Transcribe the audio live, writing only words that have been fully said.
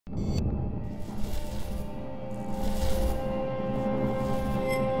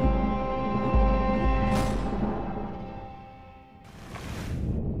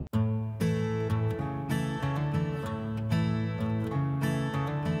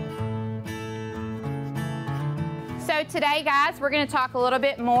So today, guys, we're going to talk a little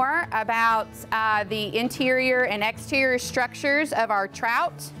bit more about the interior and exterior structures of our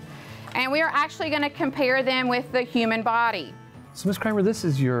trout. And we are actually going to compare them with the human body. So, Ms. Kramer, this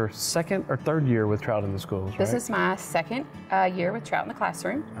is your second or third year with trout in the schools, right? This is my second year with trout in the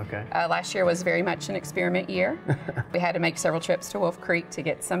classroom. Okay. Last year was very much an experiment year. We had to make several trips to Wolf Creek to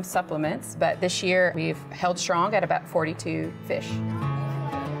get some supplements, but this year we've held strong at about 42 fish.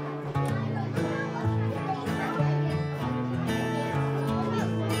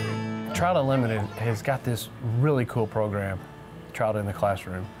 Trout Unlimited has got this really cool program, Trout in the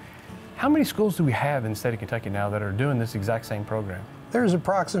Classroom. How many schools do we have in the state of Kentucky now that are doing this exact same program? There's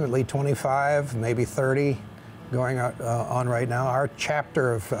approximately 25, maybe 30 going on right now. Our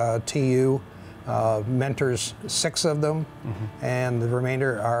chapter of TU mentors 6 of them, and the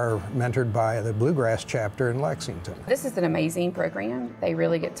remainder are mentored by the Bluegrass chapter in Lexington. This is an amazing program. They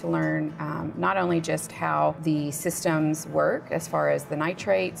really get to learn not only just how the systems work as far as the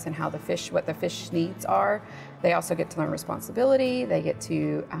nitrates and how the fish, what the fish needs are, they also get to learn responsibility. They get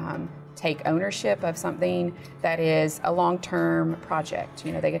to take ownership of something that is a long-term project.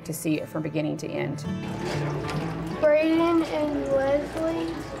 You know, they get to see it from beginning to end. Brayden and Leslie.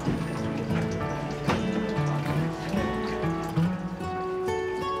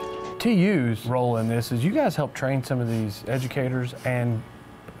 TU's role in this is you guys help train some of these educators and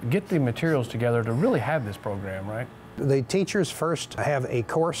get the materials together to really have this program, right? The teachers first have a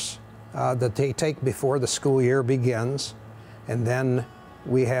course that they take before the school year begins, and then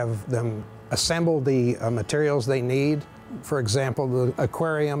we have them assemble the materials they need. For example, the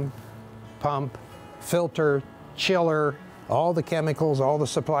aquarium, pump, filter, chiller, all the chemicals, all the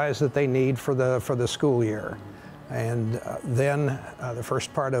supplies that they need for the school year. And then the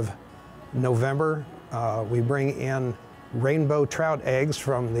first part of November, we bring in rainbow trout eggs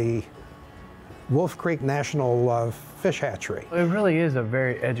from the Wolf Creek National Fish Hatchery. It really is a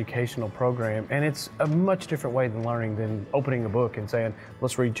very educational program, and it's a much different way than learning than opening a book and saying,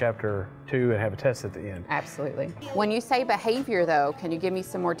 let's read chapter 2 and have a test at the end. Absolutely. When you say behavior, though, can you give me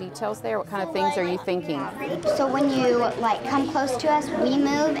some more details there? What kind of things are you thinking? So when you come close to us, we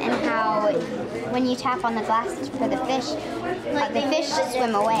move, and how when you tap on the glass for the fish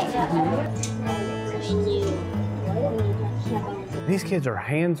swim away. These kids are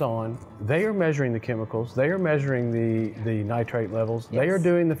hands-on. They are measuring the chemicals. They are measuring the nitrate levels. Yes. They are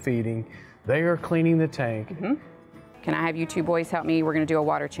doing the feeding. They are cleaning the tank. Can I have you two boys help me? We're going to do a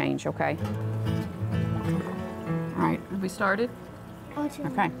water change, okay? All right, have we started?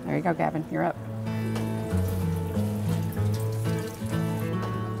 Okay, there you go, Gavin. You're up.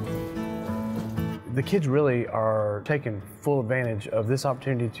 The kids really are taking full advantage of this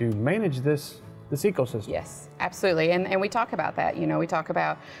opportunity to manage this ecosystem. Yes, absolutely, and we talk about that. You know, we talk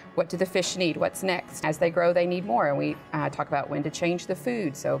about what do the fish need, what's next. As they grow, they need more, and we talk about when to change the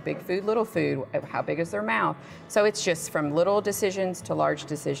food. So big food, little food, how big is their mouth? So it's just from little decisions to large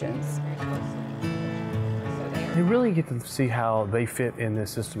decisions. They really get to see how they fit in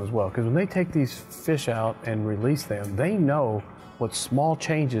this system as well, because when they take these fish out and release them, they know what small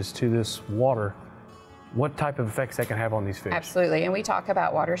changes to this water, what type of effects that can have on these fish. Absolutely, and we talk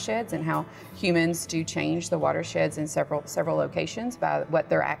about watersheds and how humans do change the watersheds in several locations by what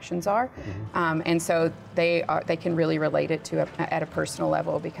their actions are, and so they can really relate it to at a personal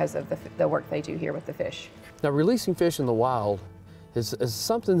level because of the work they do here with the fish. Now, releasing fish in the wild is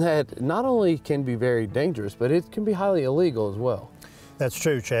something that not only can be very dangerous, but it can be highly illegal as well. That's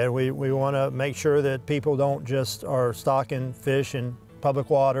true, Chad. We want to make sure that people don't just are stocking fish in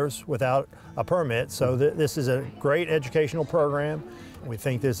public waters without a permit. So this is a great educational program. We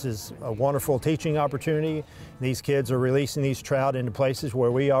think this is a wonderful teaching opportunity. These kids are releasing these trout into places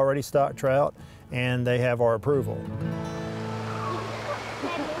where we already stock trout, and they have our approval.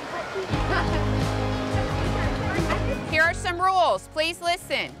 Here are some rules. Please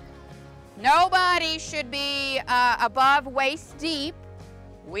listen. Nobody should be above waist deep.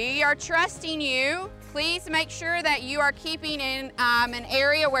 We are trusting you. Please make sure that you are keeping in an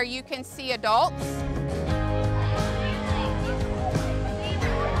area where you can see adults.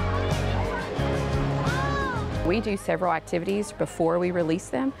 We do several activities before we release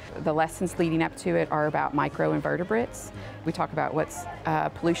them. The lessons leading up to it are about microinvertebrates. We talk about what's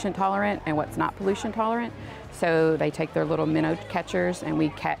pollution tolerant and what's not pollution tolerant. So they take their little minnow catchers and we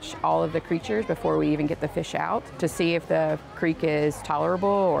catch all of the creatures before we even get the fish out to see if the creek is tolerable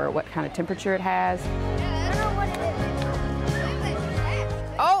or what kind of temperature it has.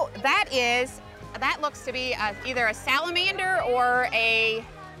 Oh, that looks to be either a salamander or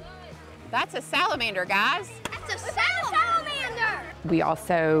that's a salamander, guys. That's a salamander! We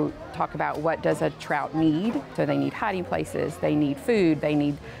also talk about what does a trout need. So they need hiding places, they need food, they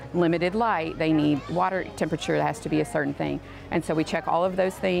need limited light, they need water temperature that has to be a certain thing. And so we check all of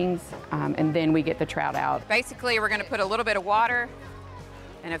those things and then we get the trout out. Basically, we're gonna put a little bit of water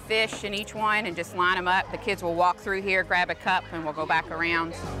and a fish in each one and just line them up. The kids will walk through here, grab a cup, and we'll go back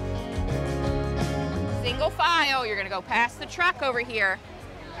around. Single file, you're gonna go past the truck over here.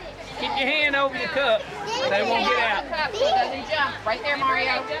 Keep your hand over your cup. They won't get out. So it doesn't jump. Right there,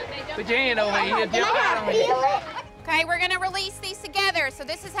 Mario. Put your hand over here. Jump out on it. Okay, we're gonna release these together. So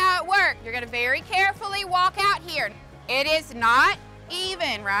this is how it works. You're gonna very carefully walk out here. It is not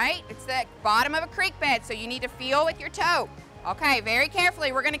even, right? It's the bottom of a creek bed, so you need to feel with your toe. Okay, very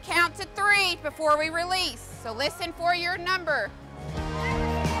carefully. We're gonna count to 3 before we release. So listen for your number.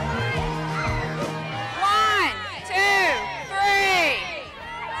 1, 2, 3.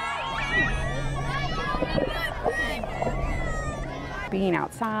 Being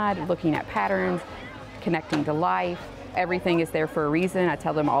outside, looking at patterns, connecting to life, everything is there for a reason. I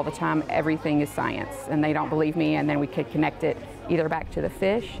tell them all the time, everything is science, and they don't believe me, and then we could connect it either back to the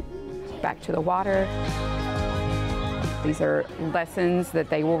fish, back to the water. These are lessons that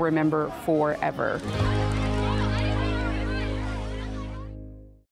they will remember forever.